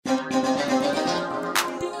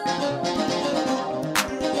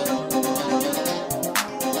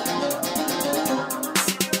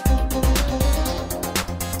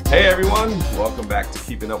everyone, welcome back to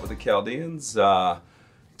Keeping Up with the Chaldeans.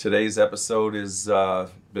 Today's episode has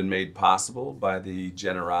been made possible by the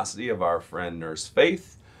generosity of our friend Nurse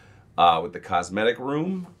Faith with the Cosmetic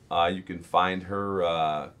Room. You can find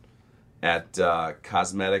her at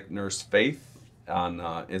Cosmetic Nurse Faith on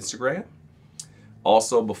Instagram.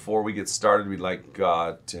 Also, before we get started, we'd like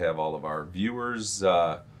to have all of our viewers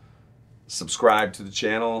subscribe to the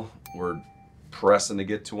channel. We're pressing to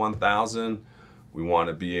get to 1,000. We want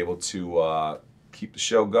to be able to keep the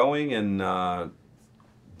show going and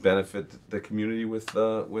benefit the community with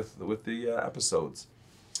the episodes.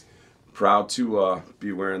 Proud to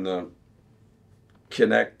be wearing the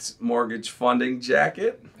Connect Mortgage Funding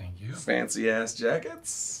jacket. Thank you. Fancy ass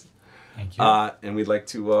jackets. Thank you. And we'd like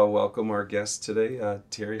to welcome our guest today,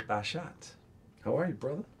 Terry Bashat. How are you,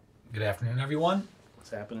 brother? Good afternoon, everyone. What's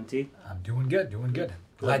happening, T? I'm doing good.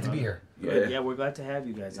 Glad to be here. Yeah, we're glad to have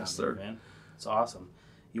you guys Yes, on here, sir. man. It's awesome.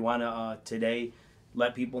 You want to today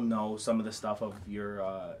let people know some of the stuff of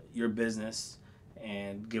your business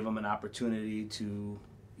and give them an opportunity to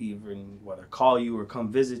even whether call you or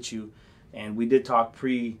come visit you. And we did talk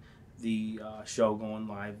pre the show going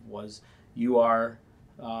live was you are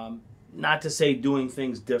not to say doing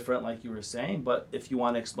things different like you were saying, but if you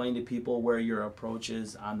want to explain to people where your approach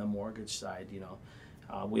is on the mortgage side,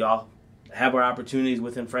 we all have our opportunities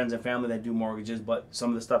within friends and family that do mortgages, but some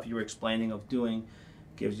of the stuff you were explaining of doing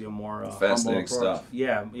gives you a more fascinating humble approach. stuff.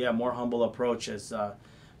 Yeah, more humble approach as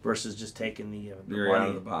versus just taking the You're money. out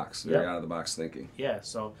of the box. Yep. You're out of the box thinking. Yeah,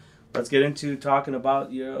 so let's get into talking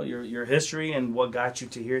about your history and what got you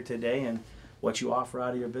to here today and what you offer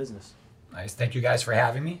out of your business. Nice. Thank you guys for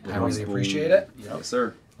having me. I really Boom. appreciate it. Yep. Yes,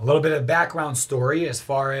 sir. A little bit of background story as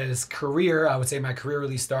far as career. I would say my career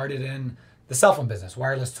really started in the cell phone business,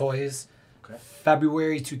 wireless toys. Okay.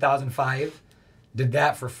 February 2005. Did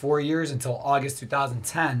that for 4 years until August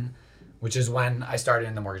 2010, which is when I started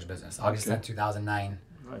in the mortgage business. August 10, 2009.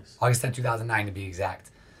 Nice. August 10, 2009 to be exact.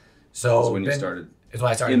 So That's when you started. Is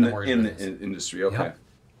when I started in the mortgage in business. the industry. Okay. Yep.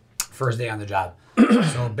 First day on the job.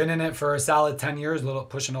 So been in it for a solid 10 years,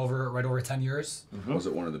 pushing right over 10 years. Was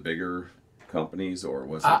it one of the bigger companies or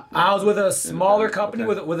was it? I was with a smaller company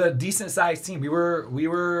Okay. with a decent sized team. We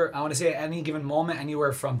were I want to say at any given moment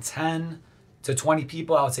anywhere from 10 to 20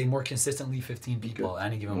 people. I would say more consistently 15 people at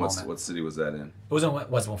any given moment. What city was that in? It was in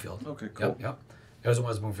West Bloomfield. Okay, cool. Yep. It was in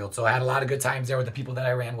West Bloomfield. So I had a lot of good times there with the people that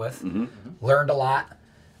I ran with. Mm-hmm. Learned a lot.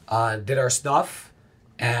 Did our stuff.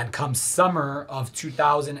 And come summer of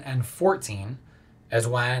 2014 is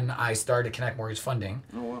when I started Connect Mortgage Funding.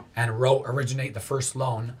 Oh, wow. And originate the first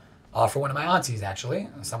loan for one of my aunties, actually,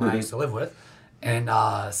 someone I used to live with, in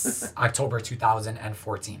October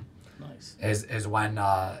 2014 Nice. is when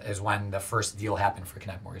the first deal happened for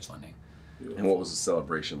Connect Mortgage Funding. And what was the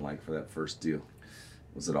celebration like for that first deal?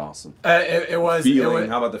 Was it awesome? It was Feeling.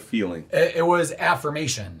 How about the feeling? It was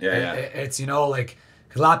affirmation. Yeah. It's because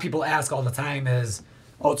a lot of people ask all the time is,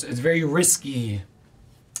 it's very risky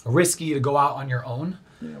to go out on your own.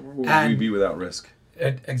 Yeah, where would we be without risk?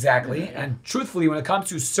 Exactly. And truthfully, when it comes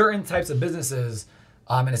to certain types of businesses,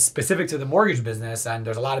 and it's specific to the mortgage business, and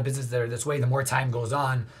there's a lot of businesses that are this way, the more time goes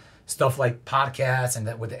on, stuff like podcasts and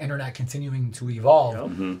that with the internet continuing to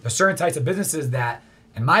evolve, there's certain types of businesses that,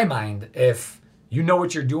 in my mind, if you know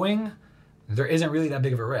what you're doing, there isn't really that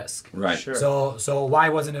big of a risk. Right. Sure. So why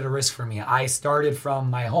wasn't it a risk for me? I started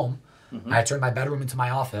from my home. I turned my bedroom into my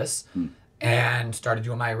office and started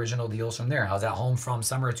doing my original deals from there. I was at home from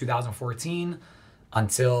summer of 2014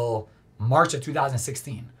 until March of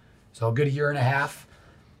 2016. So a good year and a half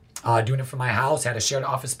doing it from my house. Had a shared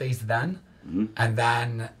office space then. And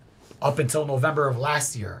then up until November of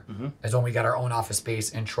last year is when we got our own office space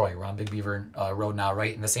in Troy. We're on Big Beaver Road now,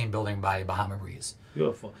 right in the same building by Bahama Breeze.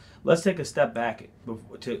 Beautiful. Let's take a step back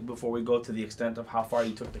before we go to the extent of how far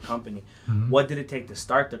you took the company. What did it take to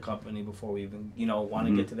start the company before we even, want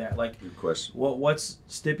to get to that? Like, Good question. what's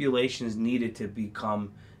stipulations needed to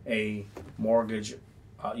become a mortgage,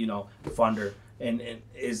 funder? And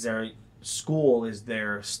is there school? Is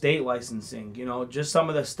there state licensing? Just some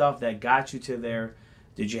of the stuff that got you to there.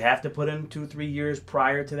 Did you have to put in 2-3 years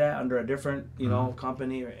prior to that under a different,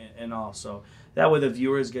 company and all? So that way the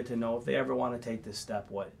viewers get to know if they ever want to take this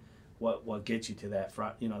step, what gets you to that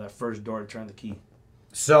front, that first door to turn the key.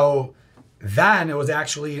 So then it was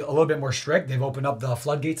actually a little bit more strict. They've opened up the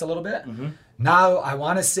floodgates a little bit. Now I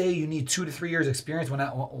want to say you need 2 to 3 years experience.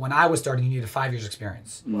 When I was starting, you needed 5 years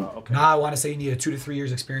experience. Wow, okay. Now I want to say you need a 2 to 3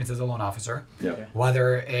 years experience as a loan officer. Yeah. Okay.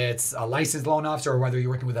 Whether it's a licensed loan officer or whether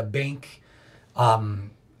you're working with a bank,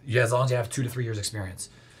 as long as you have 2 to 3 years experience.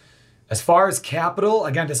 As far as capital,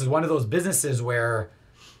 again, this is one of those businesses where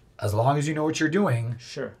as long as you know what you're doing.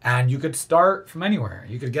 Sure. And you could start from anywhere.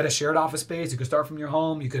 You could get a shared office space. You could start from your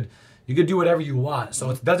home. You could do whatever you want.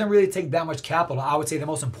 So it doesn't really take that much capital. I would say the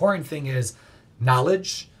most important thing is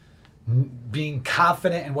knowledge, being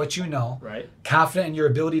confident in what you know, Right. confident in your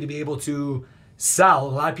ability to be able to sell. A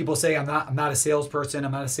lot of people say I'm not a salesperson,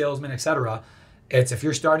 I'm not a salesman, etc. It's if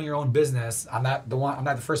you're starting your own business, I'm not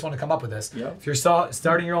the first one to come up with this. Yep. If you're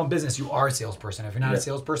starting your own business, you are a salesperson. If you're not a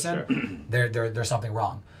salesperson, there's something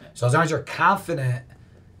wrong. So as long as you're confident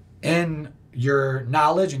in your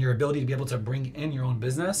knowledge and your ability to be able to bring in your own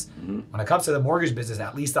business, when it comes to the mortgage business,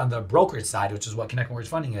 at least on the brokerage side, which is what Connect Mortgage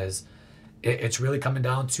Funding is, it's really coming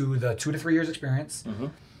down to the 2 to 3 years experience.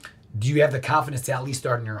 Do you have the confidence to at least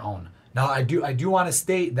start on your own? Now, I do want to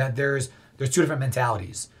state that there's 2 different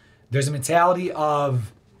mentalities. There's a mentality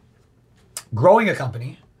of growing a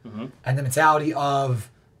company and the mentality of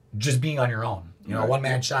just being on your own. You know,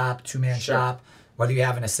 one-man shop, two-man shop, whether you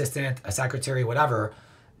have an assistant, a secretary, whatever.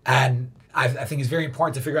 And I think it's very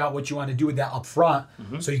important to figure out what you want to do with that up front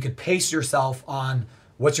so you could pace yourself on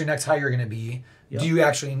what's your next hire going to be. Do you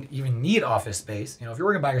actually even need office space? You know, if you're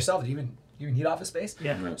working by yourself, do you even need office space?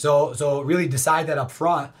 Yeah. Right. So really decide that up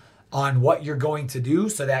front on what you're going to do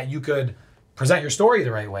so that you could present your story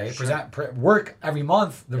the right way, work every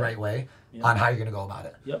month the right way on how you're going to go about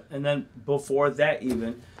it. Yep. And then before that,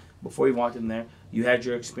 even before you walked in there, you had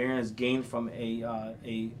your experience gained from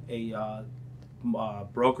a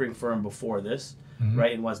brokering firm before this,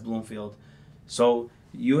 right, in West Bloomfield. So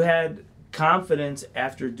you had confidence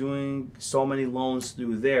after doing so many loans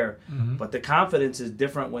through there, but the confidence is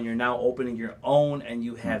different when you're now opening your own and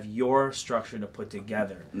you have your structure to put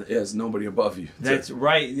together. There's nobody above you. That's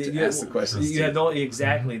right. To ask the questions. You had no,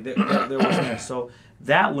 exactly. There wasn't there. So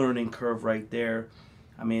that learning curve right there,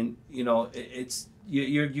 I mean, you know, it's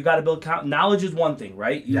you got to build knowledge is one thing,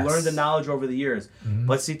 right? You learn the knowledge over the years,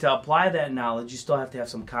 but see, to apply that knowledge, you still have to have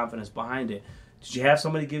some confidence behind it. Did you have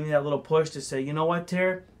somebody give you that little push to say, you know what,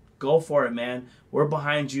 Ter, go for it, man. We're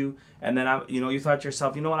behind you. And then you thought to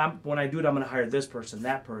yourself, you know what? When I do it, I'm going to hire this person,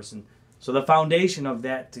 that person. So the foundation of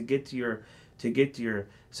that to get to your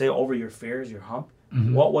say over your fears, your hump.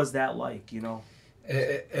 What was that like? You know,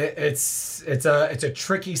 it's a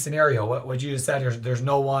tricky scenario. What you just said. There's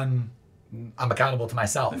no one. I'm accountable to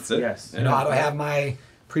myself. That's it. Yes. You know, I don't have my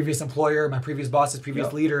previous employer, my previous bosses,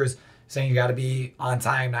 previous leaders saying you got to be on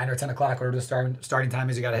time, 9 or 10 o'clock, whatever the starting time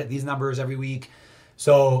is. You got to hit these numbers every week.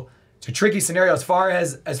 So it's a tricky scenario. As far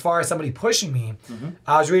as somebody pushing me,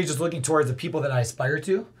 I was really just looking towards the people that I aspire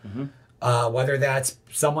to. Whether that's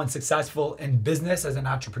someone successful in business as an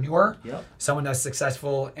entrepreneur, someone that's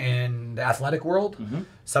successful in the athletic world,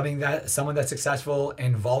 someone that's successful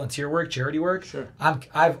in volunteer work, charity work. Sure.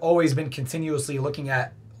 I've always been continuously looking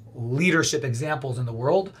at leadership examples in the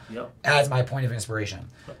world as my point of inspiration.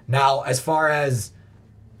 Now, as far as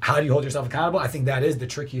how do you hold yourself accountable, I think that is the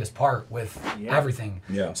trickiest part with everything.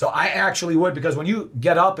 Yeah. So I actually would, because when you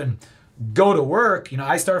get up and go to work, you know,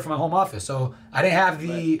 I started from my home office, so I didn't have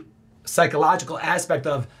the psychological aspect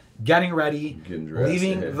of getting ready,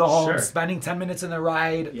 leaving the home, spending 10 minutes in the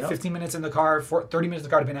ride, 15 minutes in the car, 30 minutes in the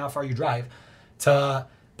car, depending on how far you drive, to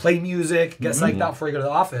play music, get psyched out before you go to the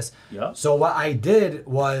office. So what I did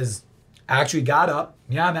was I actually got up.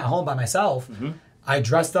 I'm at home by myself. I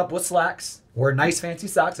dressed up with slacks, wore nice fancy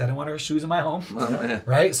socks. I didn't want to wear shoes in my home,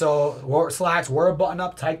 right? So wore slacks, wore a button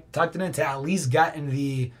up, tucked it in to at least get in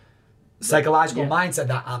the psychological mindset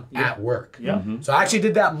that I'm at work. So I actually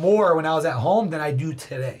did that more when I was at home than I do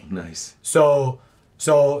today. Nice. So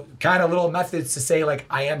kind of little methods to say like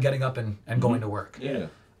I am getting up and going to work.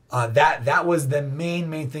 That was the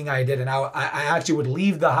main thing I did, and I actually would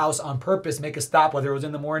leave the house on purpose, make a stop, whether it was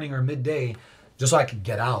in the morning or midday, just so I could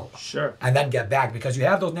get out. And then get back, because you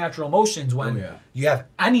have those natural emotions when you have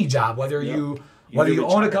any job, whether you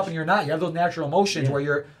own a company or not. You have those natural emotions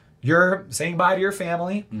where you're saying bye to your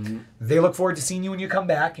family. They look forward to seeing you when you come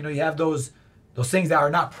back. You know, you have those things that are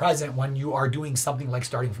not present when you are doing something like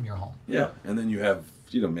starting from your home. And then you have,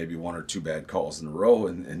 you know, maybe 1 or 2 bad calls in a row,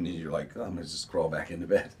 and you're like, oh, I'm gonna just crawl back into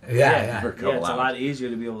bed. For a couple hours. A lot easier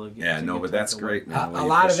to be able to get. But that's great, man. A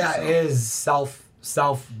lot of that is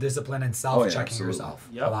self-discipline and self-checking yourself.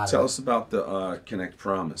 Tell us about the Connect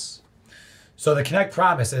Promise. So the Connect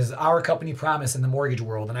Promise is our company promise in the mortgage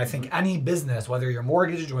world, and I think any business, whether you're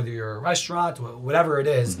mortgaged, whether you're a restaurant, whatever it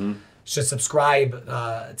is, should subscribe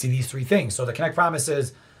to these 3 things. So the Connect Promise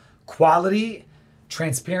is quality,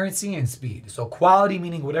 transparency, and speed. So quality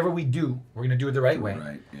meaning whatever we do, we're going to do it the right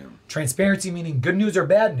way. Transparency meaning good news or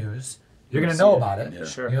bad news, you're going to know about it.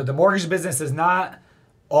 Sure. You know, the mortgage business is not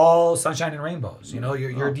all sunshine and rainbows. You know,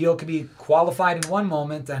 your deal could be qualified in one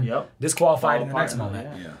moment and disqualified in the next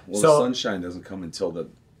moment. Yeah. Well, the sunshine doesn't come until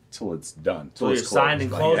it's done. Till you're signed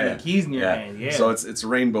and closed and the keys in your hand. Yeah. So it's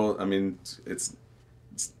rainbow. I mean, it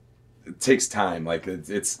takes time. Like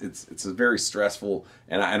it's a very stressful,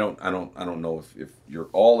 and I don't know if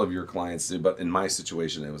all of your clients do, but in my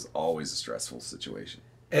situation, it was always a stressful situation.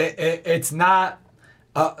 It's not.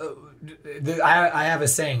 I have a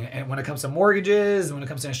saying, and when it comes to mortgages, when it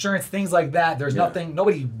comes to insurance, things like that, there's nothing.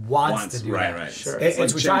 Nobody wants to do that. Right. Sure.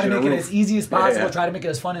 It's we try to make it as easy as possible. Try to make it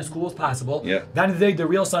as fun and cool as possible. Yeah. At the end of the day, the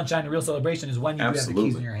real sunshine, the real celebration is when you have the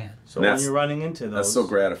keys in your hand. So when you're running into those, that's so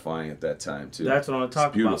gratifying at that time too. That's what I want to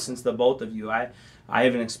talk about. Since the both of you, I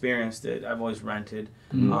haven't experienced it. I've always rented.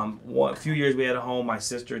 A few years we had a home. My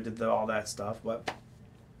sister did all that stuff. But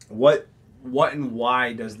what and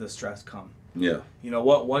why does the stress come? Yeah. You know,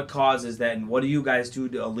 what causes that, and what do you guys do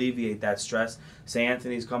to alleviate that stress? Say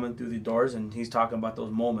Anthony's coming through the doors and he's talking about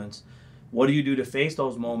those moments. What do you do to face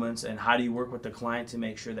those moments, and how do you work with the client to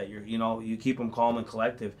make sure that you keep them calm and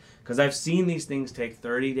collective? Because I've seen these things take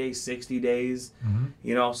 30 days, 60 days,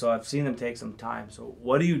 so I've seen them take some time. So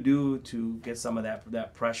what do you do to get some of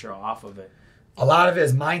that pressure off of it? A lot of it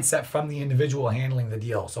is mindset from the individual handling the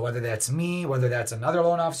deal. So whether that's me, whether that's another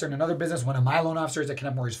loan officer in another business, one of my loan officers at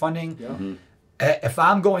Connect Mortgage Funding, if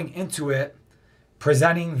I'm going into it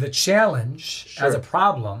presenting the challenge as a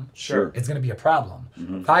problem, it's going to be a problem.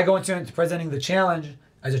 If I go into it presenting the challenge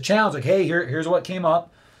as a challenge, like, hey, here's what came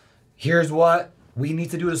up, here's what we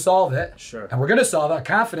need to do to solve it, and we're going to solve it.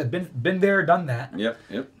 Confident, been there, done that. Yep.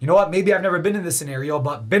 You know what? Maybe I've never been in this scenario,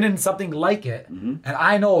 but been in something like it, and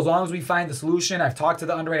I know as long as we find the solution, I've talked to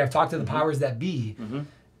the underwriter, I've talked to the powers that be.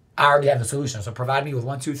 I already have the solution. So provide me with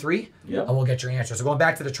 1, 2, 3, and we'll get your answer. So going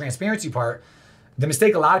back to the transparency part, the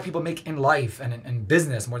mistake a lot of people make in life and in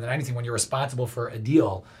business more than anything when you're responsible for a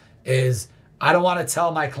deal is, I don't want to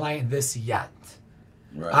tell my client this yet.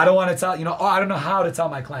 Right. I don't want to tell, I don't know how to tell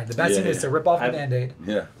my client. The best thing is to rip off the Band-Aid.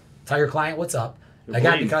 Yeah. Tell your client what's up.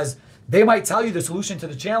 Again, because they might tell you the solution to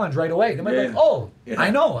the challenge right away. They might be like, I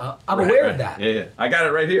know. I'm aware of that. Yeah. I got it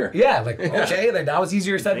right here. Yeah, like, okay, like, that was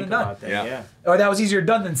easier said than done. Or that was easier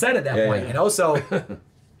done than said at that point,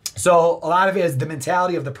 So a lot of it is the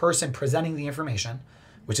mentality of the person presenting the information,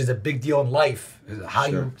 which is a big deal in life. How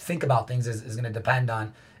you think about things is going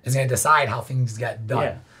to decide how things get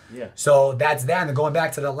done. Yeah. So that's that. And then going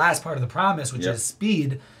back to the last part of the promise, which is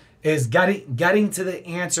speed, is getting to the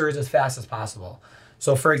answers as fast as possible.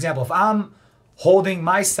 So for example, if I'm holding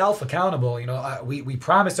myself accountable, we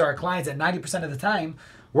promise to our clients that 90% of the time,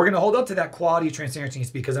 we're going to hold up to that quality, transparency, and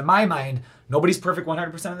speed. Because in my mind, nobody's perfect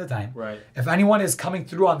 100% of the time. Right. If anyone is coming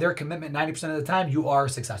through on their commitment 90% of the time, you are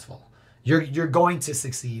successful. You're going to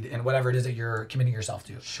succeed in whatever it is that you're committing yourself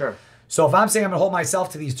to. Sure. So if I'm saying I'm going to hold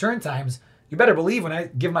myself to these turn times, you better believe when I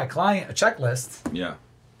give my client a checklist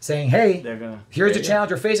saying, hey, here's the challenge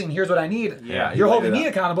you're facing, and here's what I need. Yeah, you're holding me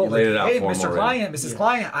accountable. Like, hey, Mr. Client, Mrs.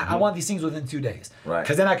 Client, I want these things within 2 days. Right.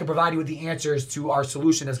 Because then I can provide you with the answers to our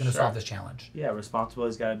solution that's going to solve this challenge. Yeah,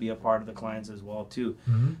 responsibility's got to be a part of the clients as well, too.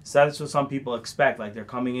 So that's what some people expect. Like, they're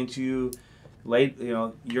coming into you late,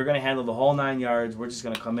 you're going to handle the whole 9 yards. We're just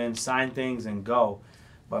going to come in, sign things, and go.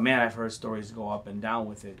 But, man, I've heard stories go up and down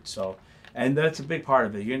with it. So... And that's a big part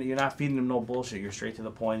of it. You're not feeding them no bullshit. You're straight to the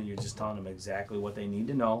point, and you're just telling them exactly what they need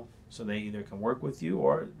to know so they either can work with you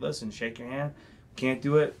or, listen, shake your hand. Can't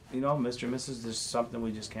do it, Mr. and Mrs., there's something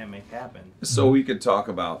we just can't make happen. So we could talk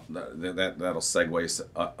about that'll segue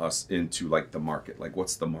us into, like, the market. Like,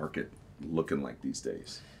 what's the market looking like these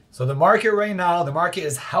days? So the market right now, the market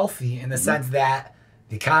is healthy in the sense that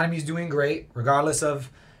the economy is doing great, regardless of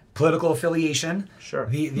political affiliation. Sure.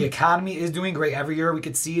 The economy is doing great. Every year we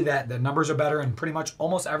could see that the numbers are better in pretty much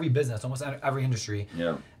almost every business, almost every industry.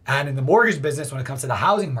 Yeah. And in the mortgage business, when it comes to the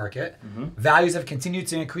housing market, values have continued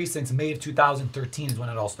to increase since May of 2013 is when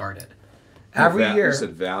it all started. Every year. You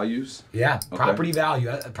said values? Yeah. Okay.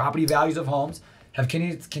 Property values of homes have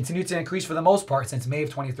continued to increase for the most part since May of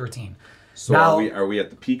 2013. So now, are we at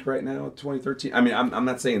the peak right now, 2013? I mean, I'm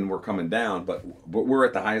not saying we're coming down, but we're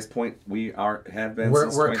at the highest point we have been.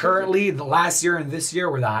 We're currently, the last year and this year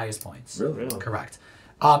were the highest points. Really? Correct.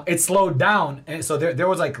 It slowed down, and so there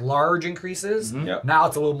was like large increases. Yep. Now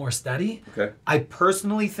it's a little more steady. Okay. I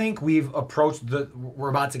personally think we're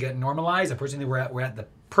about to get normalized. I personally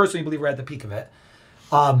believe we're at the peak of it.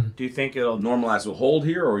 Do you think it'll normalize will hold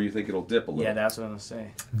here, or you think it'll dip a little? Yeah, that's what I'm gonna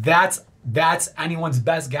say. That's anyone's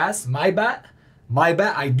best guess. My bet,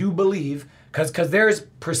 I do believe, because there's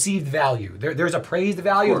perceived value. There's appraised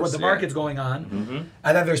value of what the market's going on,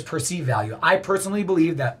 and then there's perceived value. I personally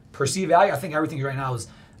believe that perceived value, I think everything right now is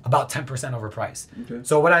about 10% overpriced. Okay.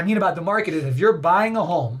 So what I mean about the market is if you're buying a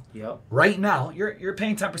home Yep. right now, you're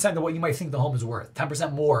paying 10% of what you might think the home is worth.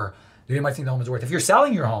 10% more than you might think the home is worth. If you're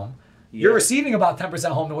selling your home, you're Yeah. receiving about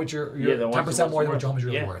 10% home than what you're than 10% more than what worth. your home is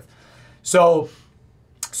really Yeah. worth. So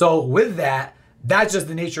with that, that's just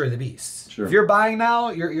the nature of the beast. Sure. If you're buying now,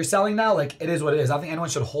 you're selling now, like it is what it is. I don't think anyone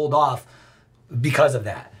should hold off because of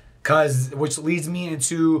that. Which leads me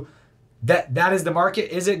into that is the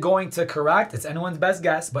market. Is it going to correct? It's anyone's best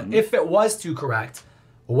guess. But if it was to correct,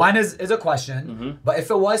 when is a question. But if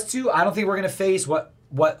it was to, I don't think we're going to face what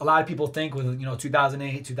a lot of people think with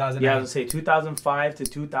 2008, 2009. Yeah, I would say 2005 to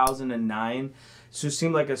 2009. So it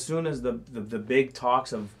seemed like as soon as the big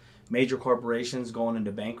talks of major corporations going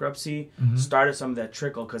into bankruptcy started some of that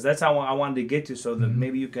trickle, because that's how I wanted to get to, so that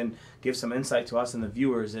maybe you can give some insight to us and the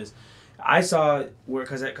viewers. Is I saw where,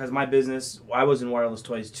 because my business, I was in wireless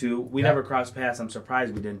toys too. We never crossed paths. I'm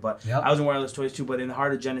surprised we didn't, but I was in wireless toys too. But in the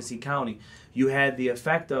heart of Genesee County, you had the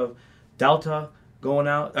effect of Delphi going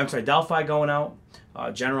out.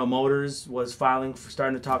 General Motors was starting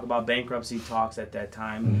to talk about bankruptcy talks at that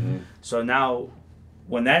time. So now,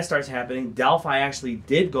 when that starts happening, Delphi actually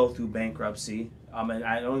did go through bankruptcy. And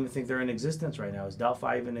I don't even think they're in existence right now. Is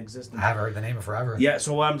Delphi even in existence? I haven't heard the name in forever. Yeah,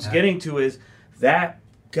 so what I'm getting to is that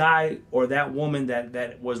guy or that woman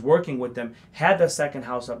that was working with them had the second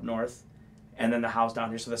house up north and then the house down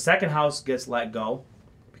here. So the second house gets let go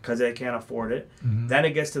because they can't afford it. Then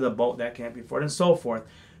it gets to the boat that can't be afforded and so forth.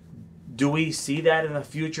 Do we see that in the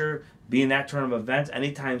future being that turn of events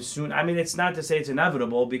anytime soon? I mean, it's not to say it's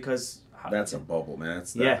inevitable because... That's a bubble, man.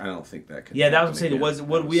 Yeah. I don't think that could Yeah, that happen was saying. again.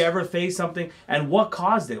 Would we ever face something? And what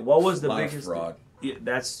caused it? What was the A lot of biggest fraud?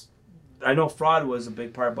 Yeah, I know fraud was a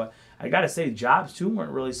big part, but I gotta say jobs too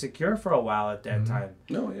weren't really secure for a while at that time.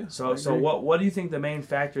 No, yeah. So what do you think the main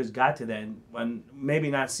factors got to that? And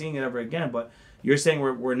maybe not seeing it ever again, but you're saying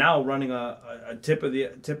we're now running a tip of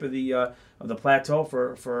the plateau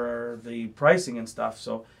for the pricing and stuff.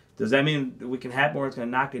 So does that mean we can have more? It's going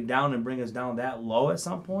to knock it down and bring us down that low at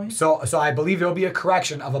some point? So I believe there will be a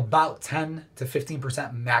correction of about 10 to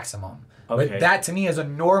 15% maximum. Okay. But that to me is a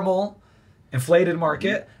normal inflated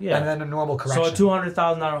market and then a normal correction. So a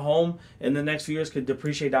 $200,000 home in the next few years could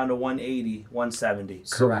depreciate down to 180, 170.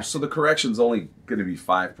 Correct. So the correction's only going to be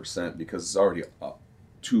 5% because it's already up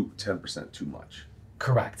 10% too much.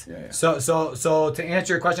 Correct. Yeah. So to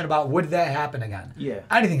answer your question about would that happen again? Yeah.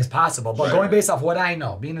 Anything is possible, but Right. going based off what I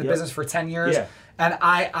know, being in the business for 10 years, and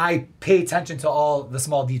I pay attention to all the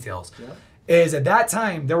small details, is at that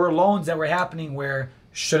time there were loans that were happening where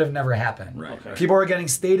should have never happened. Right. Okay. People were getting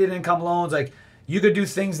stated income loans, like you could do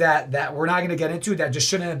things that we're not going to get into that just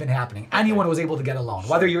shouldn't have been happening. Anyone was able to get a loan,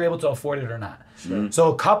 whether you're able to afford it or not.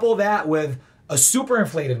 So couple that with a super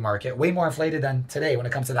inflated market, way more inflated than today when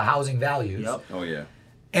it comes to the housing values. Oh, yeah.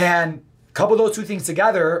 And couple those two things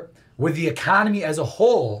together with the economy as a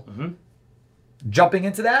whole jumping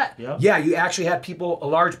into that, you actually had people, a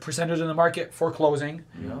large percentage of the market foreclosing,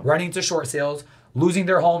 running into short sales, losing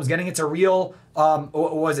their homes, getting into real,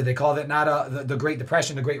 what was it? They called it not the Great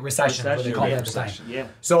Depression, the Great Recession. What they called it at the time. Yeah.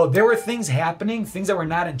 So there were things happening, things that were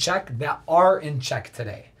not in check that are in check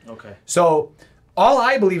today. Okay. So all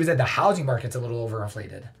I believe is that the housing market's a little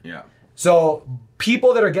overinflated. Yeah. So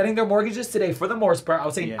people that are getting their mortgages today, for the most part,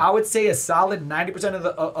 I would say a solid 90%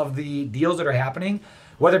 of the deals that are happening,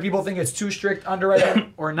 whether people think it's too strict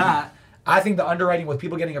underwriting or not, I think the underwriting with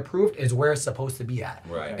people getting approved is where it's supposed to be at.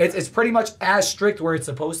 Right. It's pretty much as strict where it's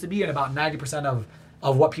supposed to be, and about 90%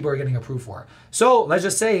 of what people are getting approved for. So let's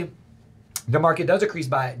just say the market does decrease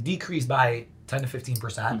by 10 to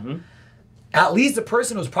 15%. At least the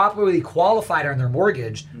person who's properly qualified on their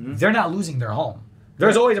mortgage, they're not losing their home.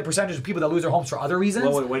 There's always a percentage of people that lose their homes for other reasons,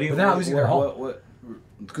 but they're not losing their home.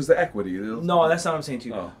 Because the equity. No, that's not what I'm saying to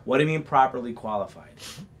you. Oh. What do you mean properly qualified?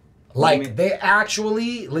 Like they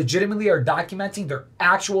actually legitimately are documenting their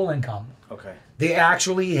actual income. Okay. They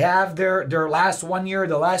actually have their last 1 year,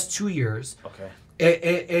 the last 2 years. Okay.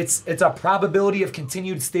 It's a probability of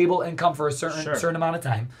continued stable income for a certain amount of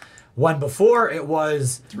time. When before it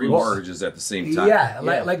was 3 mortgages at the same time. Yeah,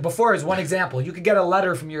 like before is one example. You could get a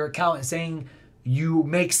letter from your accountant saying you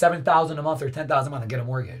make $7,000 a month or $10,000 a month and get a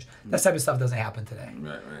mortgage. That type of stuff doesn't happen today.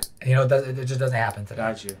 Right. You know, it just doesn't happen today.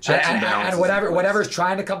 Got you. Checks and balances and whatever's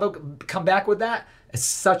trying to come back with that, it's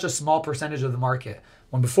such a small percentage of the market.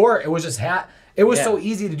 When before it was just so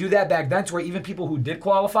easy to do that back then, to where even people who did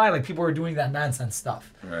qualify, like people were doing that nonsense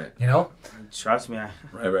stuff. Right. You know. Trust me.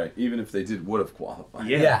 Right. Even if they would have qualified.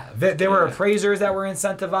 Yeah. There were appraisers that were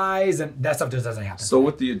incentivized, and that stuff just doesn't happen. So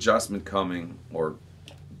with the adjustment coming, or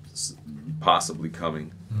possibly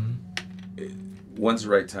coming, when's the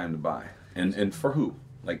right time to buy? And for who?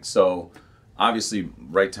 Like, so obviously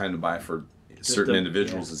right time to buy for certain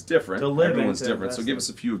individuals is different. To live Everyone's into different. So give us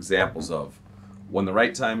investment. a few examples of when the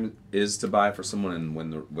right time is to buy for someone and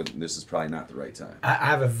when this is probably not the right time. I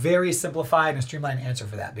have a very simplified and streamlined answer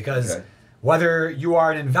for that because Okay. whether you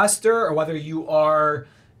are an investor or whether you are,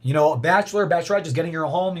 a bachelorette, just getting your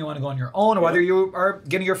home, you want to go on your own, or whether you are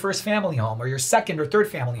getting your first family home or your second or third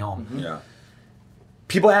family home. Yeah.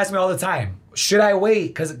 People ask me all the time, should I wait?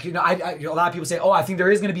 Because a lot of people say, oh, I think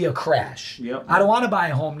there is going to be a crash. Yep. I don't want to buy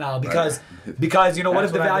a home now because what if That's the what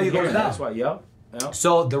I've value been goes hearing. down? That's why. Yep.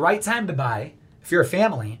 So the right time to buy, if you're a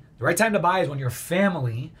family, the right time to buy is when your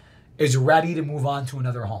family is ready to move on to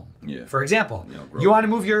another home. Yeah. For example, grow you up. want to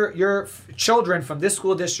move your children from this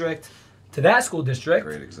school district to that school district.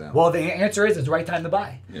 Great example. Well, the answer is it's the right time to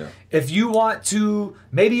buy. Yeah. If you want to,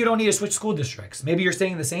 maybe you don't need to switch school districts. Maybe you're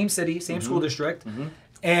staying in the same city, same Mm-hmm. school district,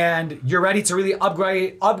 and you're ready to really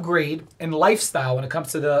upgrade in lifestyle when it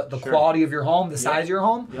comes to the Sure. quality of your home, the size of your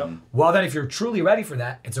home. Yep. Well, then if you're truly ready for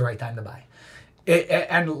that, it's the right time to buy.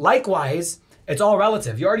 And likewise, it's all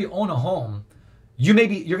relative. You already own a home. You're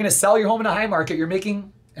going to sell your home in a high market. You're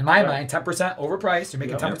making, in my mind, 10% overpriced. You're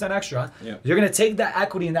making 10% extra. Yeah. You're going to take that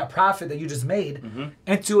equity and that profit that you just made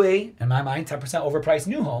into in my mind, 10% overpriced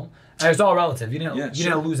new home. And it's all relative. You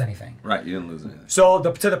didn't lose anything. Right. You didn't lose anything. So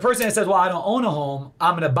to the person that says, well, I don't own a home,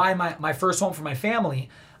 I'm going to buy my first home for my family,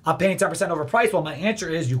 I'm paying 10% overpriced. Well, my answer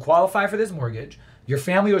is you qualify for this mortgage. Your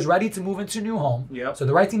family was ready to move into a new home. Yep. So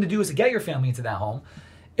the right thing to do is to get your family into that home.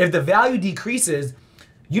 If the value decreases,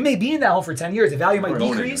 you may be in that home for 10 years. The value might Owning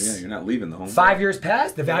it. decrease. Yeah, you're not leaving the home. 5 years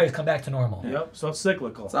pass, the values come back to normal. Yep. So it's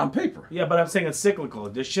cyclical. It's on paper. Yeah, but I'm saying it's cyclical.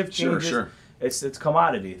 The shift Sure, changes. sure. It's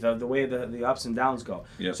commodity. The way the ups and downs go.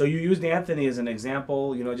 Yep. So you used Anthony as an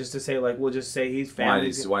example. just to say we'll just say he's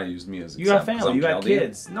family. Why use me as an You got example? 'Cause family, I'm you got Chaldean?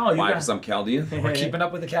 kids. No, you Why? got- Because I'm Chaldean? We're keeping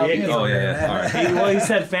up with the Chaldeans. Yeah, oh, over yeah, here, yeah. man. All right. He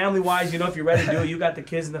said family wise. If you're ready to do it, you got the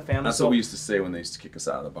kids and the family. That's so, what we used to say when they used to kick us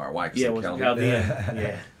out of the bar. Why? Because Yeah, I'm with Chaldean. Chaldean.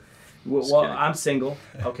 Yeah. Well, Just kidding. I'm single.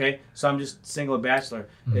 Okay, so I'm just single bachelor.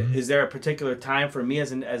 Is there a particular time for me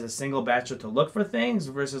as a single bachelor to look for things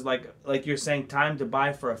versus like you're saying time to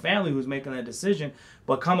buy for a family who's making a decision?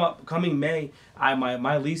 But coming May,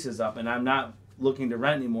 my lease is up and I'm not looking to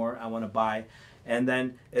rent anymore. I want to buy. And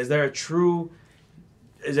then is there a true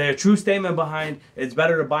statement behind it's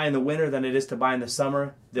better to buy in the winter than it is to buy in the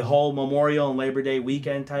summer? The whole Memorial and Labor Day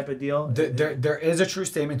weekend type of deal? There is a true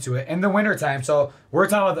statement to it. In the wintertime, so we're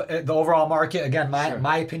talking about the overall market. Again,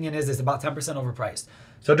 my opinion is it's about 10% overpriced.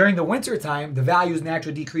 So during the wintertime, the values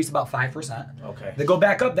naturally decrease about 5%. Okay. They go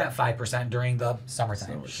back up that 5% during the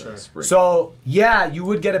summertime. Sure. Spring. So, yeah, you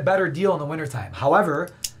would get a better deal in the wintertime. However,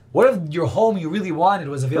 what if your home you really wanted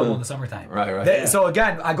was available in the summertime? Right. Yeah. So,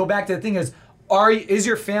 again, I go back to the thing is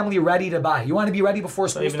your family ready to buy? You want to be ready before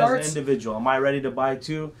school Even starts? as an individual, am I ready to buy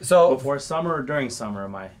too? So- before summer or during summer,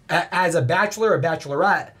 am I? As a bachelor or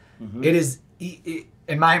bachelorette, it is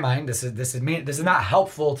in my mind. This is not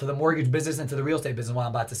helpful to the mortgage business and to the real estate business. What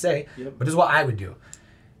I'm about to say, Yep. but this is what I would do.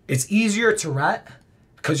 It's easier to rent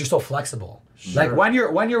because you're so flexible. Like when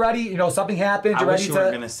you're ready, something happens. I You're wish ready you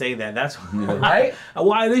weren't to gonna say that. That's right.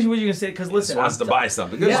 why I wish you were gonna say it. Because listen, Just wants to buy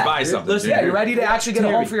something. Just buy something. listen, Yeah, you're ready to actually get a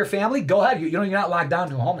home Terry. for your family. Go ahead. You're not locked down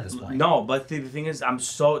to a home at this point. No, but the thing is, I'm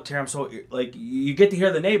so like you get to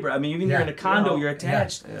hear the neighbor. I mean, even you're Yeah. in a condo, Yeah. you're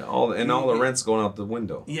attached. Yeah, all the rent's going out the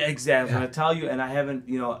window. Yeah, exactly. Yeah. I'm gonna tell you, and I haven't,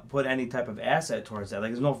 put any type of asset towards that.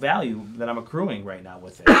 Like, there's no value that I'm accruing right now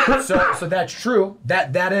with it. So that's true.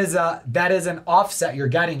 That is an offset. You're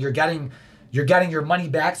getting your money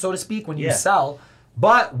back, so to speak, when you Yeah. sell.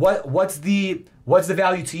 But what's the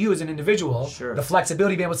value to you as an individual? Sure. The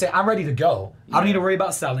flexibility, being able to say, I'm ready to go. I don't need to worry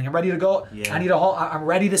about selling. I'm ready to go. Yeah. I need a home. I'm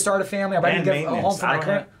ready to start a family. I'm ready And to get a maintenance. home for I my don't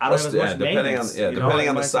current. have as Plus, much depending on maintenance, depending on in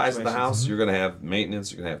the my size of the situations. house, you're going to have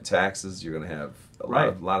maintenance. You're going to have taxes. You're going to have a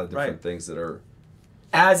Right. lot of different Right. things that are.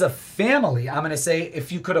 As a family, I'm going to say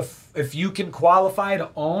if you can qualify to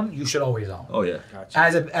own, you should always own. Oh yeah. Gotcha.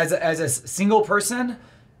 As a single person,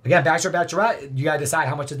 again, bachelor, bachelorette, you gotta decide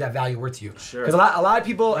how much is that value worth to you. Sure. Because a lot of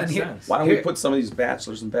people Makes and here, sense. Why don't we here- put some of these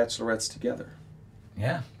bachelors and bachelorettes together?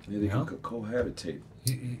 Yeah. Maybe they can cohabitate.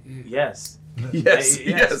 Yes. Yes.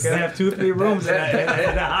 Yes. Gonna have 2-3 rooms in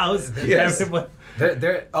a house. Yes. Everybody-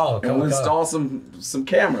 And we'll install some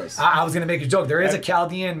cameras. I was gonna make a joke. There is a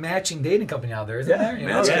Chaldean matching dating company out there, isn't there? You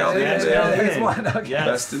know? Match Yeah, Chaldean. Match Yeah. Chaldean is one. Okay. Yes.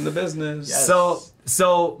 Best in the business. Yes.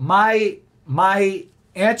 So my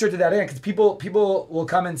answer to that, because people will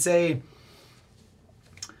come and say,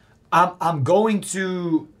 I'm going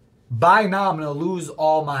to buy now. I'm going to lose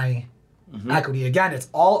all my equity again. It's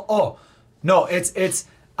all it's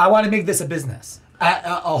I want to make this a business.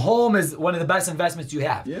 A home is one of the best investments you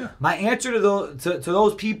have. Yeah. My answer to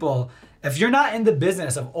those people, if you're not in the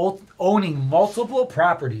business of owning multiple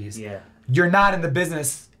properties, you're not in the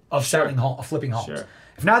business of flipping homes. Sure.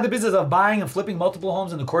 If you're not in the business of buying and flipping multiple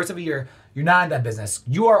homes in the course of a year, you're not in that business.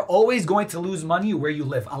 You are always going to lose money where you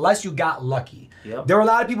live, unless you got lucky. Yep. There were a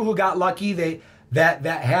lot of people who got lucky. That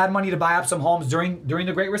had money to buy up some homes during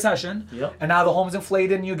the Great Recession, and now the home's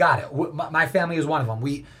inflated and you got it. My family is one of them.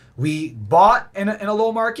 We bought in a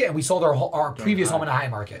low market and we sold our previous home in a high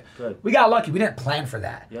market. Good. We got lucky. We didn't plan for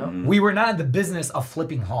that. Yep. Mm-hmm. We were not in the business of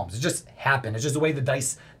flipping homes. It just happened. It's just the way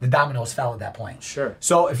the dominoes fell at that point. Sure.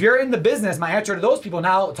 So if you're in the business, my answer to those people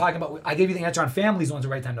now, talking about, I gave you the answer on families, when's the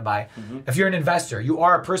right time to buy. Mm-hmm. If you're an investor, you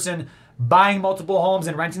are a person buying multiple homes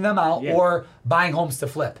and renting them out, or buying homes to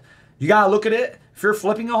flip. You got to look at it. If you're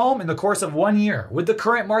flipping a home in the course of 1 year with the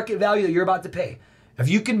current market value that you're about to pay, if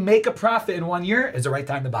you can make a profit in 1 year, it's the right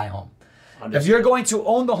time to buy a home. If you're going to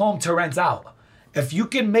own the home to rent out, if you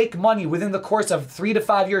can make money within the course of 3 to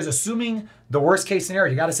 5 years, assuming the worst case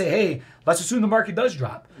scenario, you got to say, hey, let's assume the market does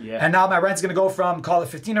drop. And now my rent's going to go from, call it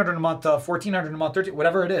 $1,500 a month to $1,400 a month, $1,300,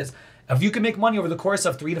 whatever it is. If you can make money over the course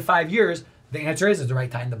of 3 to 5 years, the answer is it's the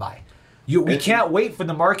right time to buy. We can't wait for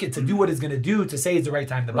the market to do what it's going to do to say it's the right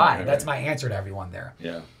time to buy. That's my answer to everyone there.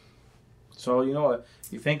 Yeah. So, you know what?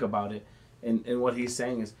 You think about it, and what he's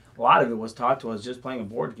saying is a lot of it was taught to us just playing a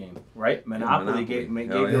board game, right? Monopoly gave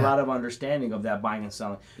you a lot of understanding of that buying and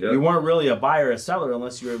selling. Yep. You weren't really a buyer or a seller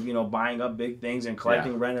unless you were, buying up big things and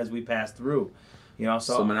collecting rent as we passed through.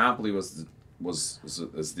 So Monopoly was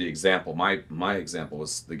the example. My example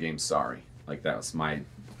was the game Sorry. Like that was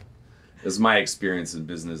my experience in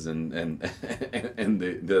business and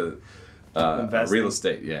the real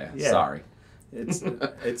estate. Yeah. Sorry.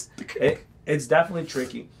 It's definitely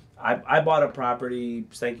tricky. I bought a property.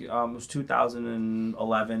 It was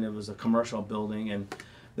 2011. It was a commercial building, and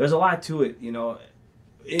there's a lot to it.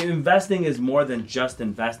 Investing is more than just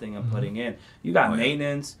investing and putting in. You got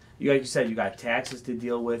maintenance. Like you said, you got taxes to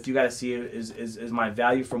deal with. You got to see is my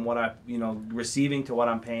value from what I receiving to what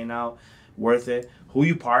I'm paying out worth it? Who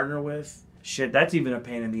you partner with? Shit, that's even a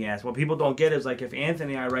pain in the ass. What people don't get is like if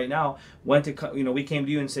Anthony and I right now went to, we came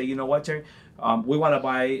to you and say, you know what, Terry, we want to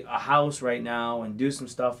buy a house right now and do some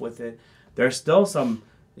stuff with it. There's still some,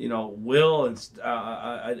 will and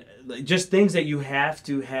just things that you have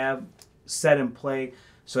to have set in play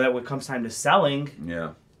so that when it comes time to selling,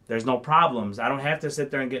 there's no problems. I don't have to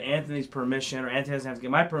sit there and get Anthony's permission, or Anthony doesn't have to get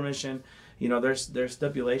my permission. There's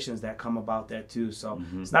stipulations that come about that too. So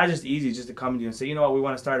it's not just easy just to come to you and say, you know what, we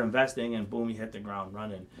want to start investing, and boom, you hit the ground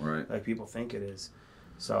running. Right. Like people think it is.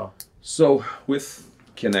 So with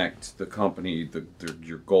Connect, the company,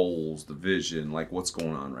 your goals, the vision, like what's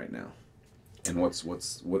going on right now, and what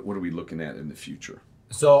are we looking at in the future?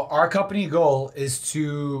 So our company goal is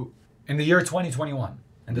to, in the year 2021,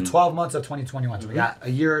 in the 12 months of 2021, so we got a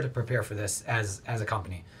year to prepare for this as a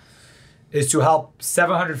company, is to help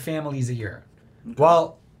 700 families a year. Okay.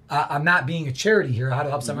 Well, I'm not being a charity here. How to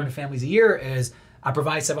help 700 families a year is I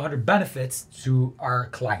provide 700 benefits to our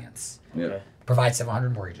clients. Okay. Provide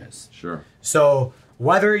 700 mortgages. Sure. So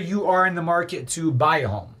whether you are in the market to buy a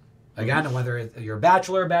home, again, whether you're a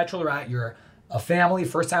bachelor, bachelorette, you're a family,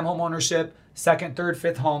 first-time home ownership, second, third,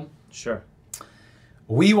 fifth home. Sure.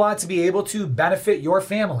 We want to be able to benefit your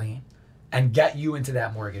family and get you into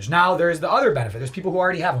that mortgage. Now, there's the other benefit. There's people who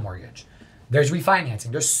already have a mortgage. There's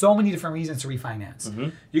refinancing. There's so many different reasons to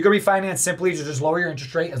refinance. You can refinance simply to just lower your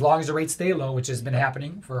interest rate as long as the rates stay low, which has been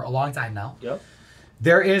happening for a long time now. Yep.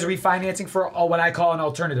 There is refinancing for what I call an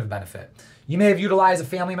alternative benefit. You may have utilized a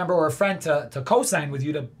family member or a friend to co-sign with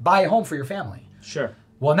you to buy a home for your family. Sure.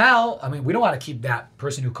 Well, now, we don't want to keep that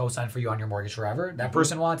person who co-signed for you on your mortgage forever. That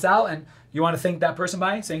person wants out, and you want to thank that person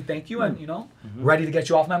by saying thank you and, ready to get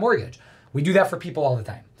you off my mortgage. We do that for people all the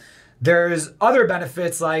time. There's other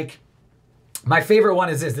benefits like, my favorite one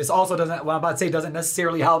is this. This also doesn't, what I'm about to say doesn't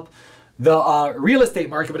necessarily help the real estate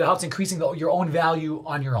market, but it helps increasing your own value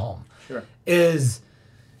on your home. Sure. Is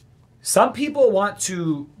some people want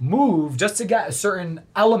to move just to get a certain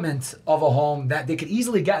element of a home that they could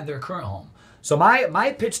easily get in their current home. So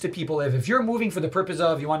my pitch to people is if you're moving for the purpose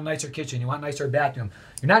of you want a nicer kitchen, you want a nicer bathroom,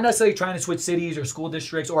 you're not necessarily trying to switch cities or school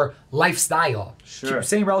districts or lifestyle. Sure.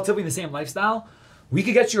 Relatively the same lifestyle. We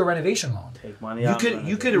could get you a renovation loan. Take money out.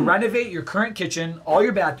 You could renovate your current kitchen, all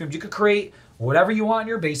your bathrooms. You could create whatever you want in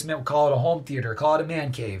your basement. We'll call it a home theater, call it a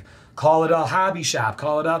man cave, call it a hobby shop,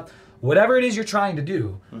 call it a whatever it is you're trying to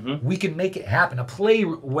do. We can make it happen. A play,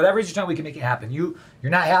 whatever it is you're trying, we can make it happen. You're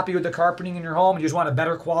not happy with the carpeting in your home, and you just want a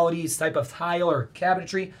better quality type of tile or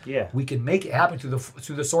cabinetry. Yeah. We can make it happen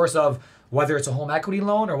through the source of whether it's a home equity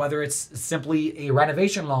loan or whether it's simply a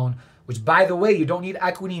renovation loan, which, by the way, you don't need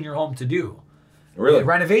equity in your home to do. Really? The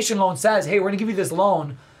renovation loan says, hey, we're going to give you this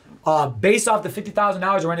loan based off the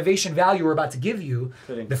 $50,000 of renovation value we're about to give you.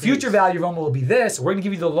 The future value of your home will be this. We're going to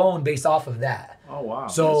give you the loan based off of that. Oh, wow.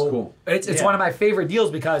 So That's cool. It's one of my favorite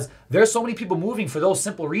deals because there's so many people moving for those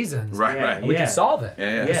simple reasons. Right, Yeah, right. And we can solve it. Yeah,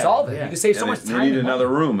 yeah. We can solve it. Yeah. You can save so And much they time. need and another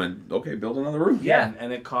money. room, and okay, build another room. Yeah,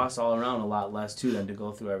 and it costs all around a lot less too than to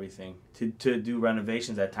go through everything. To do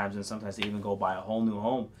renovations at times, and sometimes to even go buy a whole new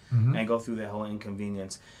home and go through that whole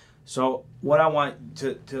inconvenience. So what I want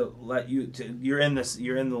to let you you're in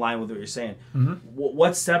the line with what you're saying.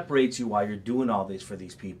 What separates you while you're doing all this for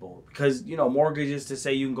these people? Because mortgages, to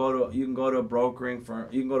say you can go to a brokering firm,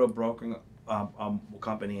 you can go to a brokering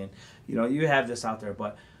company, and you have this out there.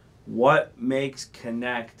 But what makes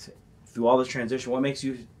Connect through all this transition? What makes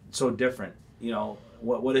you so different?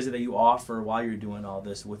 What is it that you offer while you're doing all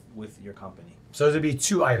this with your company? So there'd be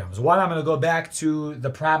two items. One, I'm going to go back to the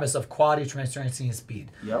promise of quality, transparency, and speed.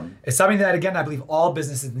 Yep. It's something that, again, I believe all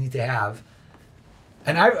businesses need to have.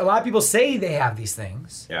 And a lot of people say they have these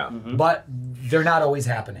things, Yeah. but they're not always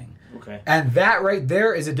happening. Okay. And that right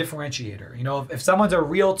there is a differentiator. If someone's a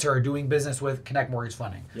realtor doing business with Connect Mortgage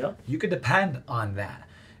Funding, Yep. you could depend on that.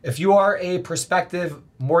 If you are a prospective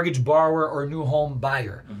mortgage borrower or new home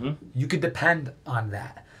buyer, you could depend on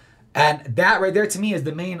that. And that right there to me is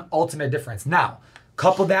the main ultimate difference. Now,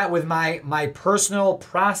 couple that with my personal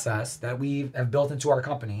process that we have built into our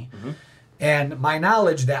company and my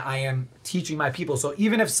knowledge that I am teaching my people. So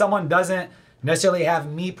even if someone doesn't necessarily have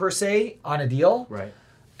me per se on a deal, Right.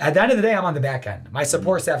 at the end of the day, I'm on the back end. My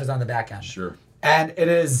support staff is on the back end. Sure. And it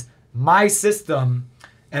is my system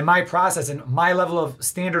and my process and my level of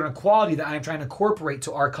standard and quality that I'm trying to incorporate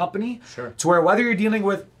to our company. Sure. To where whether you're dealing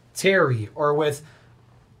with Terry or with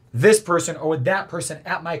this person or with that person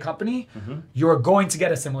at my company, you're going to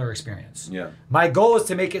get a similar experience. Yeah. My goal is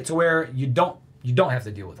to make it to where you don't have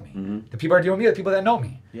to deal with me. The people that are dealing with me are the people that know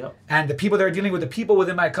me. Yep. And the people that are dealing with the people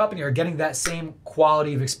within my company are getting that same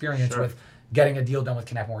quality of experience Sure. with getting a deal done with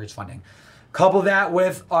Connect Mortgage Funding. Couple that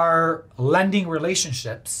with our lending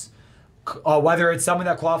relationships, whether it's someone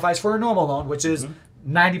that qualifies for a normal loan, which is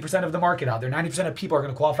 90% of the market out there. 90% of people are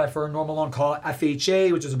going to qualify for a normal loan called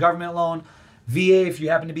FHA, which is a government loan. VA, if you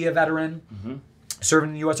happen to be a veteran, serving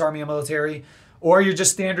in the U.S. Army and military, or you're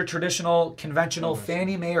just standard, traditional, conventional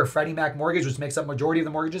Fannie Mae or Freddie Mac mortgage, which makes up majority of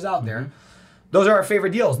the mortgages out there. Those are our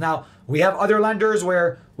favorite deals. Now, we have other lenders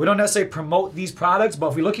where we don't necessarily promote these products, but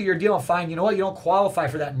if we look at your deal and find, you know what, you don't qualify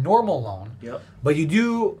for that normal loan, Yep. but you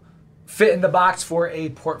do fit in the box for a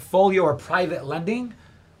portfolio or private lending,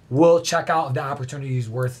 we'll check out if the opportunity is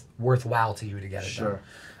worthwhile to you to get it Sure.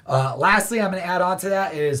 done. Lastly, I'm going to add on to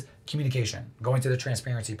that is communication, going to the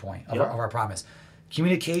transparency point of, Yep. of our promise.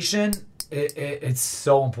 Communication, it's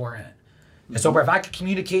so important. It's so important. If I could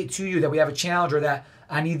communicate to you that we have a challenge or that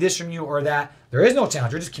I need this from you or that there is no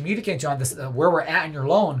challenge, we're just communicating to you on this, where we're at in your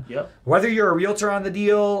loan. Yep. Whether you're a realtor on the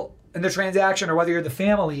deal, in the transaction, or whether you're the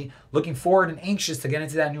family looking forward and anxious to get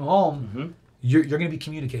into that new home, you're going to be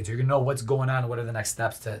communicated. You're going to know what's going on and what are the next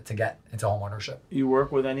steps to get into home ownership. You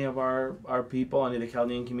work with any of our people, any of the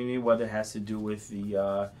Chaldean community, whether it has to do with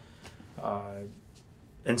the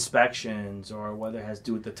inspections or whether it has to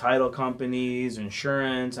do with the title companies,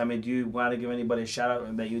 insurance. I mean, do you want to give anybody a shout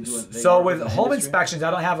out that you do it? So with home inspections,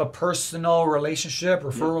 I don't have a personal relationship,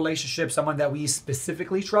 referral relationship, someone that we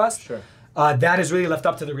specifically trust. Sure. That is really left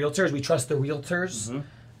up to the realtors. We trust the realtors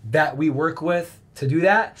that we work with to do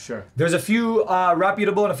that. Sure. There's a few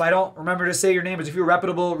reputable, and if I don't remember to say your name, there's a few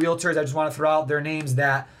reputable realtors. I just want to throw out their names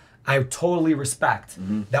that I totally respect.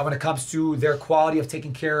 That when it comes to their quality of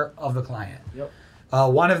taking care of the client. Yep.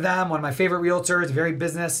 One of them, one of my favorite realtors, a very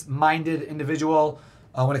business-minded individual,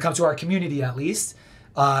 when it comes to our community at least,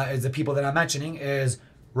 is the people that I'm mentioning, is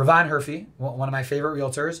Ravon Herfy, one of my favorite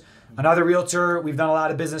realtors. Another realtor we've done a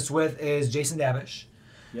lot of business with is Jason Davish.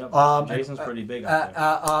 Yep. Jason's pretty big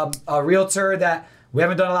out there. A realtor that we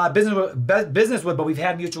haven't done a lot of business with, but we've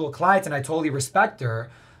had mutual clients, and I totally respect her.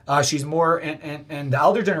 She's more in the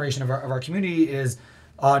elder generation of our community is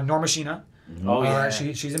Norma Sheena. Oh, yeah.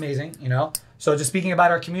 She's amazing, So just speaking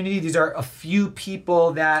about our community, these are a few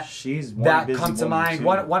people that She's one that busy come to woman, mind. too.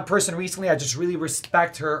 One person recently, I just really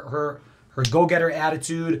respect her go-getter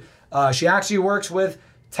attitude. She actually works with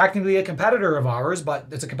technically a competitor of ours, but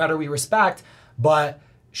it's a competitor we respect. But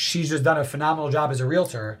she's just done a phenomenal job as a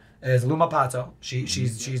realtor. Is Luma Pato.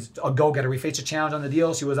 She's a go-getter. We faced a challenge on the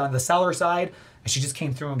deal. She was on the seller side, and she just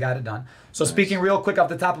came through and got it done. So speaking real quick off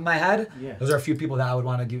the top of my head, Yeah. those are a few people that I would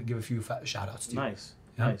want to give a few shout-outs to. Nice.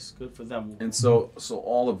 Nice, good for them. And so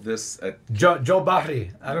all of this at Joe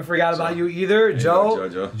Bahri, I haven't forgot about you either. There you go,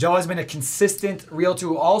 Joe Joe. has been a consistent realtor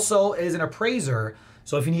who also is an appraiser.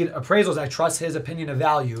 So if you need appraisals, I trust his opinion of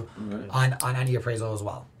value on any appraisal as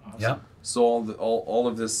well. Awesome. Yep. So all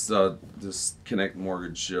of this this Connect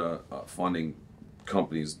Mortgage funding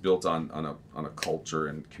company is built on a culture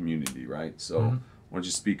and community, right? So why don't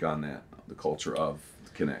you speak on that, the culture of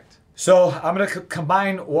Connect? So I'm going to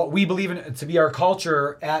combine what we believe in to be our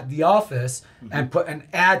culture at the office and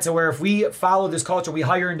add to where if we follow this culture, we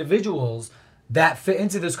hire individuals that fit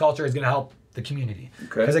into this culture is going to help the community.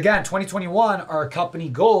 Okay. Because again, 2021, our company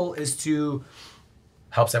goal is to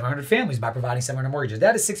help 700 families by providing 700 mortgages.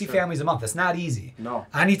 That is 60 families a month. That's not easy. No.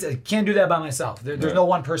 Can't do that by myself. There's no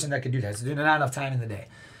one person that could do that. There's not enough time in the day.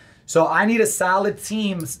 So I need a solid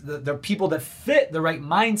team, the people that fit the right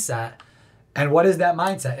mindset. And what is that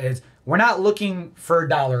mindset? Is we're not looking for a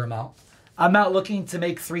dollar amount. I'm not looking to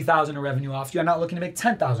make $3,000 in revenue off you. I'm not looking to make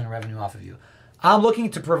 $10,000 in revenue off of you. I'm looking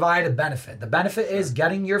to provide a benefit. The benefit is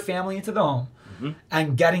getting your family into the home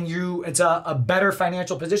and getting you into a better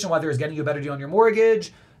financial position, whether it's getting you a better deal on your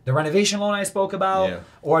mortgage, the renovation loan I spoke about,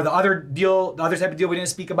 or the other type of deal we didn't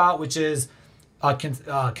speak about, which is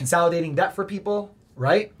consolidating debt for people,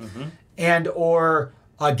 right? And or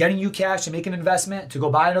getting you cash to make an investment to go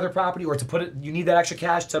buy another property, or to put it, you need that extra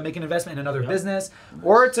cash to make an investment in another business,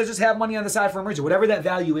 or to just have money on the side for emergency, whatever that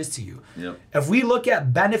value is to you. If we look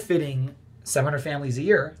at benefiting 700 families a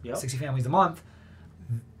year, 60 families a month,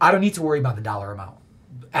 I don't need to worry about the dollar amount.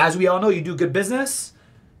 As we all know, you do good business,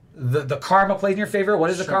 the karma plays in your favor. What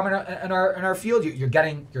is the karma in our field? You're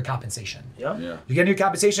getting your compensation. You're getting your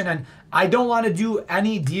compensation, and I don't want to do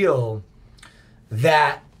any deal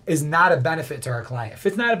that is not a benefit to our client. If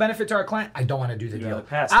it's not a benefit to our client, I don't want to do the deal.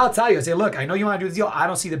 I'll tell you, I say, look, I know you want to do the deal. I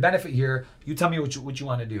don't see the benefit here. You tell me what you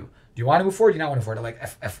want to do. Do you want to move forward? Do you not want to move forward? Like,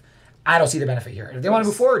 if I don't see the benefit here. If they want to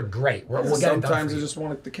move forward, great. We'll get it done. Sometimes they just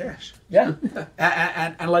want the cash.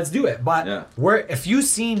 And let's do it. But if you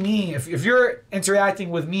see me, if you're interacting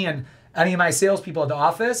with me and any of my salespeople at the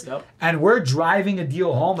office, and we're driving a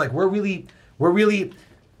deal home, like we're really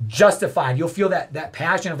justified. You'll feel that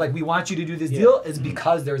passion of like, we want you to do this deal is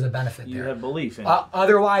because there's a benefit there. You have belief in it.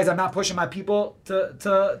 Otherwise, I'm not pushing my people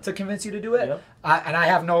to convince you to do it. And I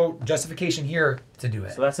have no justification here to do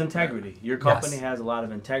it. So that's integrity. Your company has a lot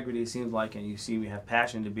of integrity, it seems like, and you see we have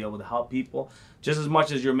passion to be able to help people. Just as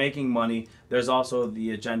much as you're making money, there's also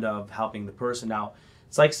the agenda of helping the person out.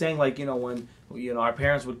 It's like saying, like, when our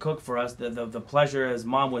parents would cook for us, the pleasure as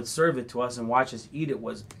mom would serve it to us and watch us eat it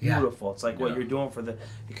was beautiful. It's like what you're doing for the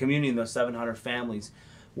community and those 700 families.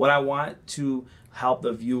 What I want to help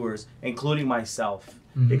the viewers, including myself,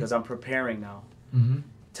 because I'm preparing now,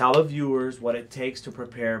 tell the viewers what it takes to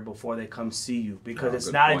prepare before they come see you. Because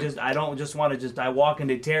it's not I don't just want to I walk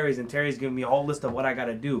into Terry's and Terry's giving me a whole list of what I got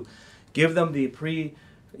to do. Give them the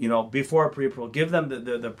before pre-approval, give them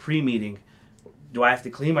the pre-meeting. Do I have to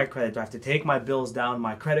clean my credit? Do I have to take my bills down,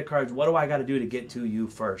 my credit cards? What do I got to do to get to you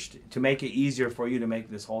first to make it easier for you to make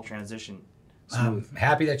this whole transition smooth? I'm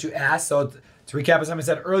happy that you asked. So to recap what I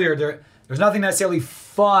said earlier, there's nothing necessarily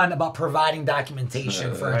fun about providing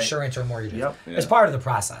documentation for insurance or mortgages. It's part of the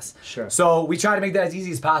process. So we try to make that as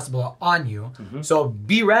easy as possible on you. So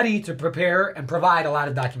be ready to prepare and provide a lot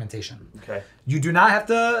of documentation. You do not have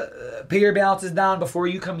to pay your balances down before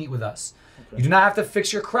you come meet with us. You do not have to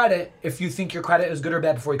fix your credit if you think your credit is good or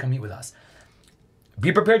bad before you come meet with us.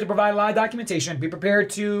 Be prepared to provide a lot of documentation. Be prepared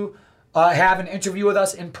to have an interview with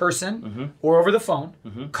us in person or over the phone.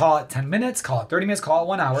 Call it 10 minutes, call it 30 minutes, call it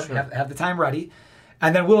 1 hour. Have the time ready.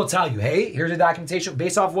 And then we'll tell you, hey, here's the documentation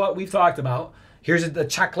based off what we've talked about. Here's the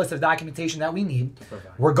checklist of documentation that we need.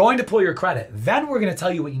 We're going to pull your credit. Then we're going to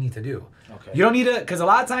tell you what you need to do. You don't need to, because a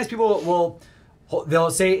lot of times people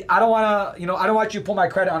they'll say, I don't want you to pull my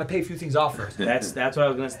credit. I want to pay a few things off first. That's what I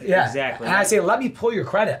was going to say. Exactly. And I say, let me pull your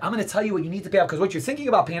credit. I'm going to tell you what you need to pay off, because what you're thinking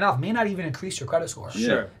about paying off may not even increase your credit score.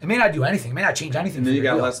 It may not do anything. It may not change anything. And then you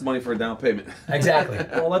got less money for a down payment. Exactly.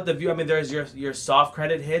 Well, let the view. I mean, there's your soft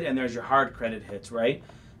credit hit and there's your hard credit hits, right?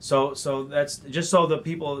 So that's just so the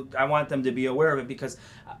people. I want them to be aware of it, because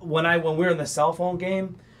when we're in the cell phone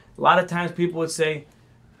game, a lot of times people would say,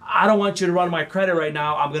 I don't want you to run my credit right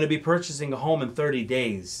now. I'm going to be purchasing a home in 30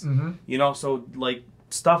 days. So like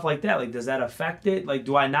stuff like that. Like, does that affect it? Like,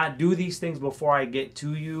 do I not do these things before I get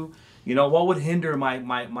to you? What would hinder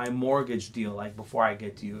my mortgage deal, like, before I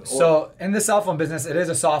get to you? So in the cell phone business, it is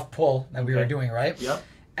a soft pull that we were doing, right?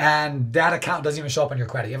 And that account doesn't even show up on your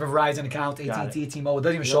credit. You have a Verizon account, AT&T, T-Mobile, it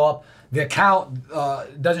doesn't even show up. The account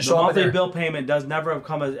doesn't show up. The monthly bill payment does never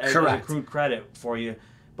come as accrued credit for you.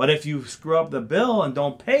 But if you screw up the bill and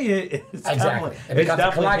don't pay it, it's Exactly. It it's becomes a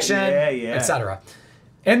definitely- collection, etc.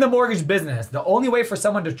 In the mortgage business, the only way for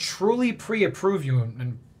someone to truly pre-approve you,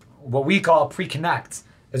 and what we call pre-connect,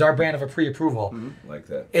 is our brand of a pre-approval, Like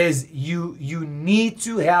that. is you need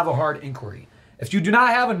to have a hard inquiry. If you do not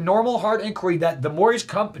have a normal hard inquiry that the mortgage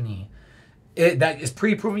company that is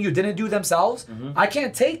pre-approving you didn't do themselves, I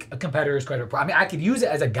can't take a competitor's credit report. I mean, I could use it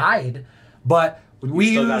as a guide, but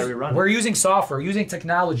we're using software, using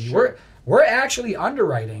technology. Sure. We're actually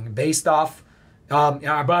underwriting based off.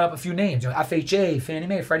 I brought up a few names: FHA, Fannie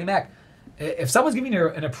Mae, Freddie Mac. If someone's giving you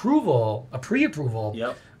an approval, a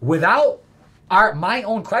pre-approval, without my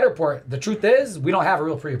own credit report, the truth is we don't have a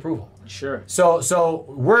real pre-approval. Sure. So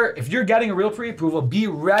if you're getting a real pre-approval, be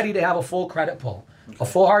ready to have a full credit pull. A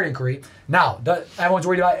full hard inquiry. Now, everyone's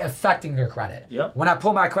worried about affecting their credit. Yep. When I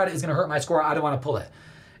pull my credit, it's going to hurt my score. I don't want to pull it.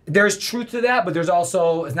 There's truth to that, but there's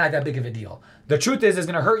also, it's not that big of a deal. The truth is, it's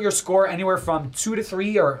going to hurt your score anywhere from 2 to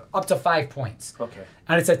 3 or up to 5 points. Okay.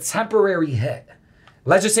 And it's a temporary hit.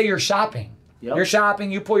 Let's just say you're shopping. Yep. You're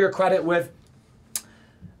shopping, you pull your credit with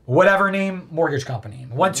whatever name mortgage company,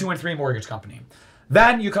 1, 2, and 3 mortgage company.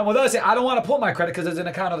 Then you come with us and say, I don't want to pull my credit because there's an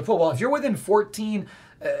account on the pull. Well, if you're within 14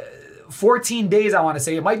 days, I want to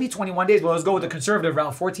say, it might be 21 days, but let's go with the conservative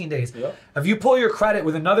route, 14 days. Yep. If you pull your credit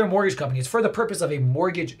with another mortgage company, it's for the purpose of a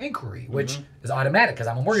mortgage inquiry, which is automatic because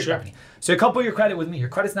I'm a mortgage company. So you come pull your credit with me. Your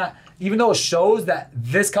credit's not, even though it shows that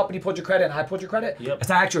this company pulled your credit and I pulled your credit, it's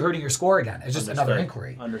not actually hurting your score again. It's just another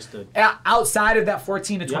inquiry. Understood. Outside of that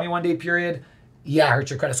 14 to 21 day period, it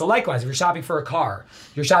hurts your credit. So likewise, if you're shopping for a car,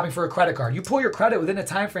 you're shopping for a credit card, you pull your credit within a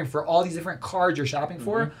time frame for all these different cards you're shopping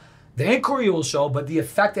for, the inquiry will show, but the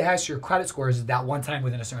effect it has to your credit scores is that one time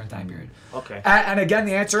within a certain time period. Okay. And again,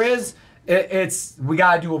 the answer is, it's we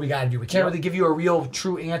got to do what we got to do. We can't really give you a real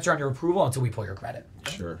true answer on your approval until we pull your credit.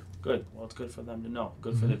 Sure. Good. Well, it's good for them to know.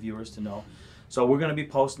 Good for the viewers to know. So we're going to be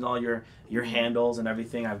posting all your handles and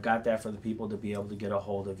everything. I've got that for the people to be able to get a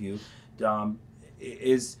hold of you.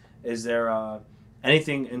 Is there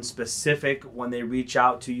anything in specific when they reach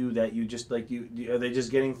out to you that you just are they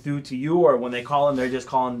just getting through to you, or when they call in, they're just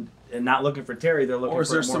calling and not looking for Terry, they're looking for... Or is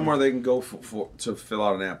there somewhere they can go to fill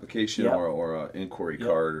out an application or an inquiry Yep.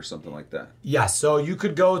 card or something like that? Yes, so you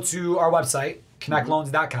could go to our website,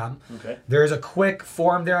 connectloans.com. Okay. There's a quick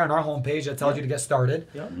form there on our homepage that tells you to get started.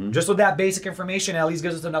 Yep. Just with that basic information, at least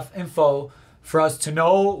gives us enough info for us to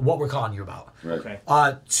know what we're calling you about. Right.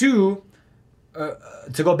 Okay. Two,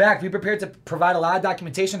 to go back, be prepared to provide a lot of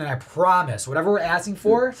documentation, and I promise, whatever we're asking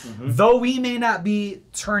for, though we may not be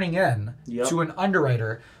turning in to an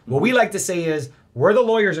underwriter, what we like to say is, we're the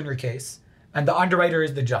lawyers in your case, and the underwriter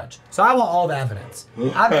is the judge. So I want all the evidence.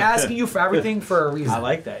 I'm asking you for everything for a reason. I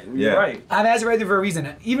like that. Yeah. You're right. I'm asking for everything for a reason.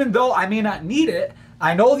 And even though I may not need it,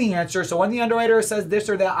 I know the answer. So when the underwriter says this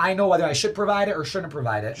or that, I know whether I should provide it or shouldn't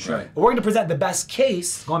provide it. Right. But we're going to present the best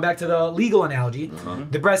case, going back to the legal analogy,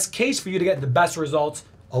 the best case for you to get the best results,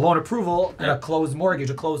 a loan approval, and a closed mortgage,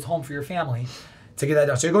 a closed home for your family to get that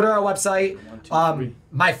done. So you go to our website. 1, 2, 3.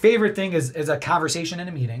 My favorite thing is a conversation in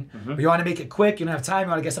a meeting. But you want to make it quick. You don't have time. You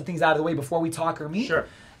want to get some things out of the way before we talk or meet. Sure.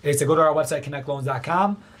 It's to go to our website,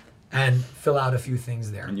 connectloans.com, and fill out a few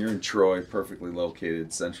things there. And you're in Troy, perfectly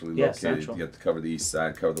located, centrally Yeah, located. central. You have to cover the east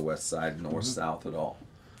side, cover the west side, north, south at all.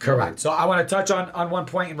 Correct. So I want to touch on one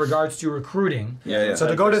point in regards to recruiting. Yeah. So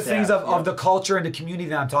to go to Staff, things of the culture and the community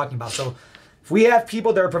that I'm talking about. So if we have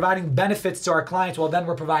people that are providing benefits to our clients, well, then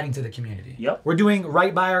we're providing to the community. Yep. We're doing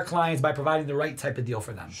right by our clients by providing the right type of deal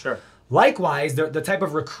for them. Sure. Likewise, the type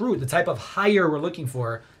of recruit, the type of hire we're looking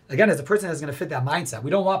for, again, as a person that's going to fit that mindset.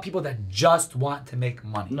 We don't want people that just want to make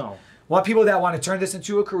money. No. We want people that want to turn this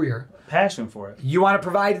into a career. Passion for it. You want to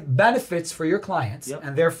provide benefits for your clients, Yep.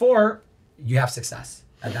 and therefore you have success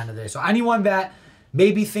at the end of the day. So anyone that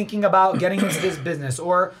may be thinking about getting into this business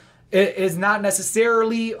or is not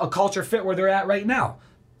necessarily a culture fit where they're at right now,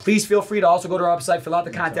 please feel free to also go to our website, fill out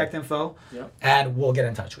the contact info, Yep. and we'll get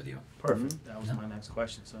in touch with you. Perfect. That was my next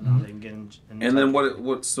question. So now they can get in And then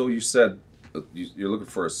what? So you said you're looking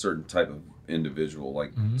for a certain type of individual.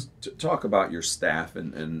 Like, talk about your staff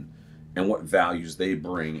and what values they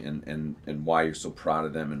bring and why you're so proud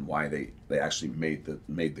of them and why they actually made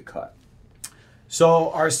the cut.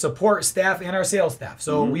 So our support staff and our sales staff.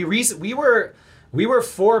 So we were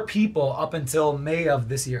 4 people up until May of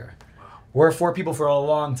this year. We're 4 people for a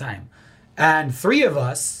long time, and 3 of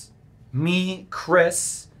us, me,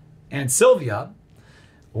 Chris, and Sylvia,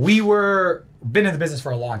 we were been in the business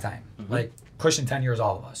for a long time, like pushing 10 years,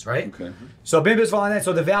 all of us, right? Okay. So been in business for a long time.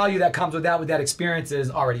 So the value that comes with that experience is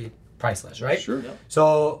already priceless, right? Sure. Yep.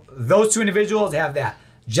 So those 2 individuals have that.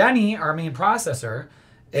 Jenny, our main processor,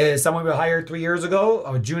 is someone we hired 3 years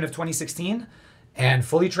ago, June of 2016, and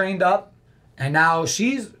fully trained up. And now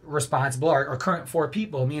she's responsible, our current 4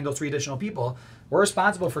 people, me and those 3 additional people, we're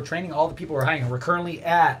responsible for training all the people we're hiring. We're currently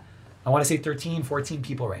at, I want to say 13, 14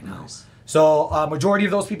 people right now. Nice. So majority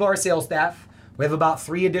of those people are sales staff. We have about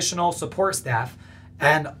 3 additional support staff.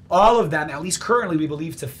 And all of them, at least currently, we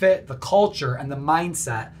believe to fit the culture and the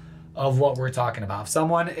mindset of what we're talking about. If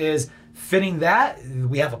someone is fitting that,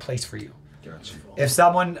 we have a place for you. Gotcha. If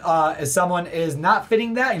someone is not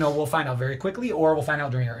fitting that, we'll find out very quickly, or we'll find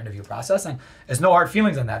out during our interview process. And there's no hard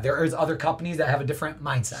feelings on that. There is other companies that have a different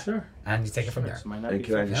mindset. Sure. And you take it from there. And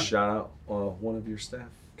can I just shout out one of your staff?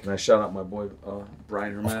 Can I shout out my boy,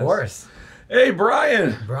 Brian Hermes? Of course. Hey,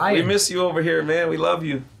 Brian. Brian. We miss you over here, man. We love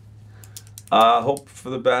you. Hope for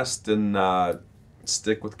the best and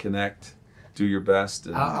stick with Connect. Do your best.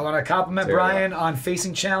 And I want to compliment Brian on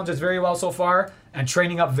facing challenges very well so far and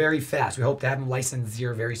training up very fast. We hope to have him licensed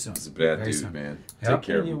here very soon. He's a bad very dude, soon. man. Yep. Take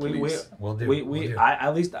care of him, please. We'll do. We'll do.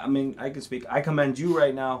 At least, I can speak. I commend you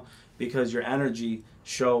right now because your energy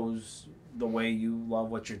shows the way you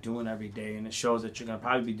love what you're doing every day, and it shows that you're going to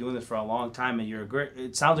probably be doing this for a long time, and you're a great.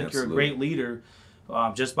 It sounds like You're a great leader.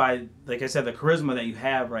 Just by, like I said, the charisma that you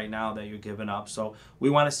have right now that you're giving up. So we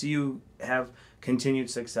want to see you have continued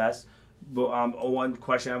success. But one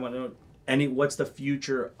question I want to know, what's the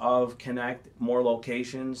future of Connect? More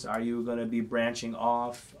locations? Are you going to be branching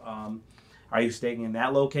off? Are you staying in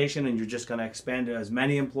that location and you're just going to expand to as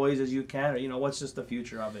many employees as you can? Or, what's just the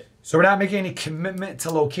future of it? So we're not making any commitment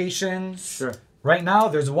to locations. Sure. Right now,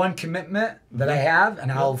 there's one commitment that I have,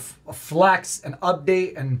 and I'll flex and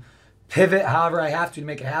update and pivot however I have to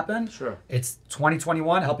make it happen. Sure. It's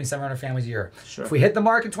 2021, helping 700 families a year. Sure. If we hit the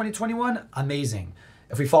mark in 2021, amazing.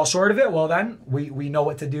 If we fall short of it, well then we know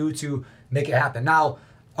what to do to make it happen. Now,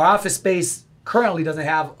 our office space currently doesn't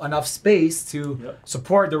have enough space to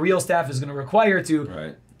support the real staff is going to require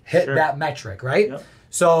to hit that metric, right? Yep.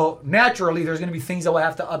 So naturally, there's going to be things that we'll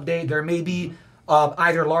have to update. There may be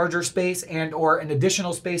either larger space and or an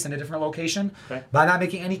additional space in a different location. Okay. By not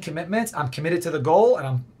making any commitments, I'm committed to the goal, and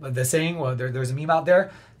I'm the saying, well, there's a meme out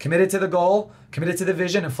there, committed to the goal, committed to the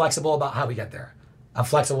vision, and flexible about how we get there. I'm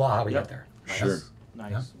flexible about how we get there. Sure.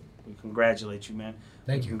 Nice. Yeah. We congratulate you, man.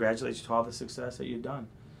 Thank you. Congratulate you to all the success that you've done.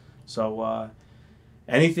 So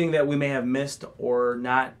anything that we may have missed or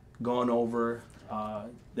not gone over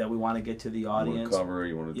that we want to get to the audience?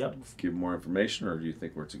 You want to give more information, or do you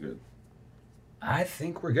think we're too good? I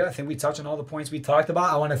think we're good. I think we touched on all the points we talked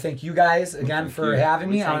about. I want to thank you guys again for having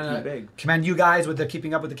me. I want to commend you guys with the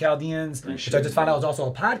Keeping Up with the Chaldeans, which I just found out was also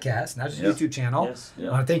a podcast, not just a YouTube channel. Yes. I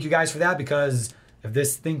want to thank you guys for that, because if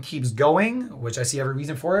this thing keeps going, which I see every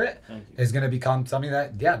reason for it, is going to become something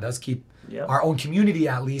that, does keep our own community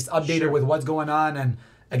at least updated with what's going on and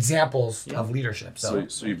examples of leadership. So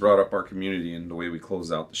you brought up our community, and the way we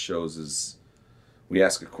close out the shows is we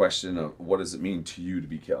ask a question of, what does it mean to you to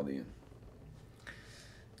be Chaldean?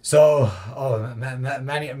 So,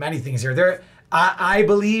 many things here. I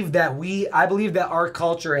believe that our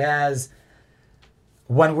culture has,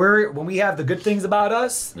 when we have the good things about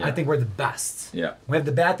us, I think we're the best. Yeah. When we have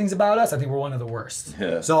the bad things about us, I think we're one of the worst.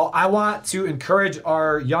 Yeah. So I want to encourage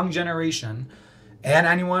our young generation and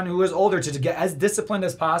anyone who is older to get as disciplined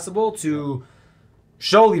as possible to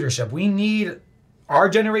show leadership. We need our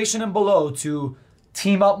generation and below to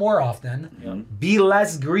team up more often, be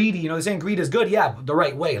less greedy. The saying greed is good, the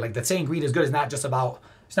right way. Like the saying greed is good is not just about,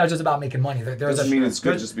 it's not just about making money. Doesn't mean it's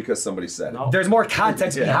good just because somebody said it. There's more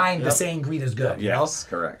context behind the saying greed is good. Yes,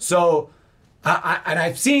 correct. So,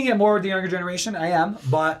 I'm seeing it more with the younger generation. I am,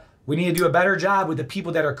 but we need to do a better job with the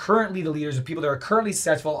people that are currently the leaders, the people that are currently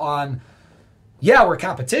successful on. We're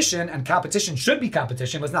competition, and competition should be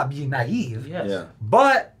competition. Let's not be naive. Yes. Yeah.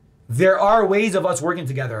 But there are ways of us working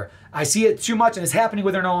together. I see it too much, and it's happening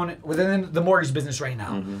within the mortgage business right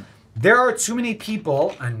now. There are too many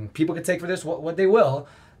people, and people can take for this what they will,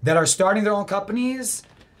 that are starting their own companies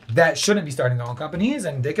that shouldn't be starting their own companies,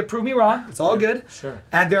 and they could prove me wrong. It's all good. Sure.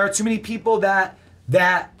 And there are too many people that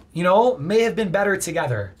may have been better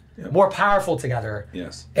together, more powerful together.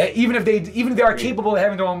 Yes. Even if they are capable of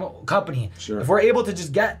having their own company. Sure. If we're able to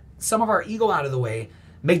just get some of our ego out of the way,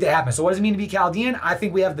 make that happen. So what does it mean to be Chaldean? I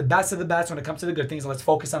think we have the best of the best when it comes to the good things. Let's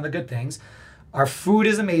focus on the good things. Our food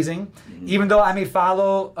is amazing. Even though I may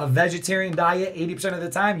follow a vegetarian diet 80% of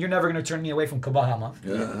the time, you're never going to turn me away from kibbeh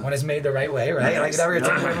hammoth when it's made the right way, right? Like, you're never going to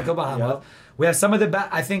turn me away from kibbeh hammoth. We have some of the best.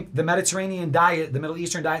 I think the Mediterranean diet, the Middle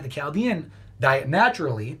Eastern diet, the Chaldean diet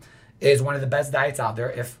naturally is one of the best diets out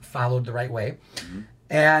there if followed the right way.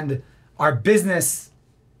 And our business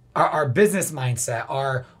mindset,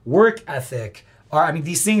 our work ethic,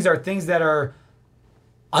 these things are things that are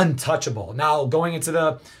untouchable. Now, going into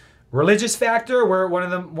the religious factor, we're one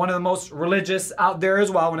of the most religious out there as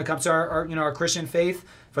well when it comes to our Christian faith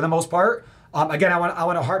for the most part. Again, I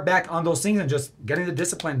want to harp back on those things and just getting the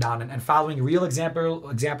discipline down and following real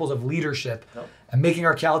examples of leadership and making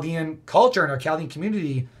our Chaldean culture and our Chaldean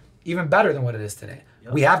community even better than what it is today.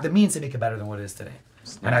 Yep. We have the means to make it better than what it is today.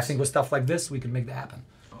 Nice. And I think with stuff like this, we can make that happen.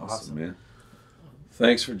 Awesome, man.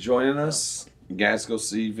 Thanks for joining us. You guys go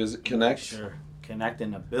see Visit Connect. Sure. Connect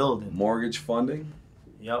in the building. Mortgage funding.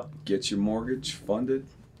 Yep. Get your mortgage funded.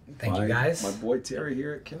 Thank you, guys. My boy Terry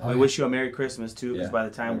here at Connect. We wish you a Merry Christmas, too, because by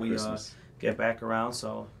the time Merry we get back around,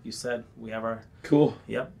 so you said we have our... Cool.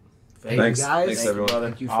 Yep. Thanks, guys. Thanks, everyone.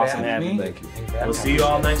 Thank you for awesome having me. Thank you. We'll see you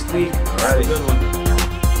all next week. All right. Have a good one.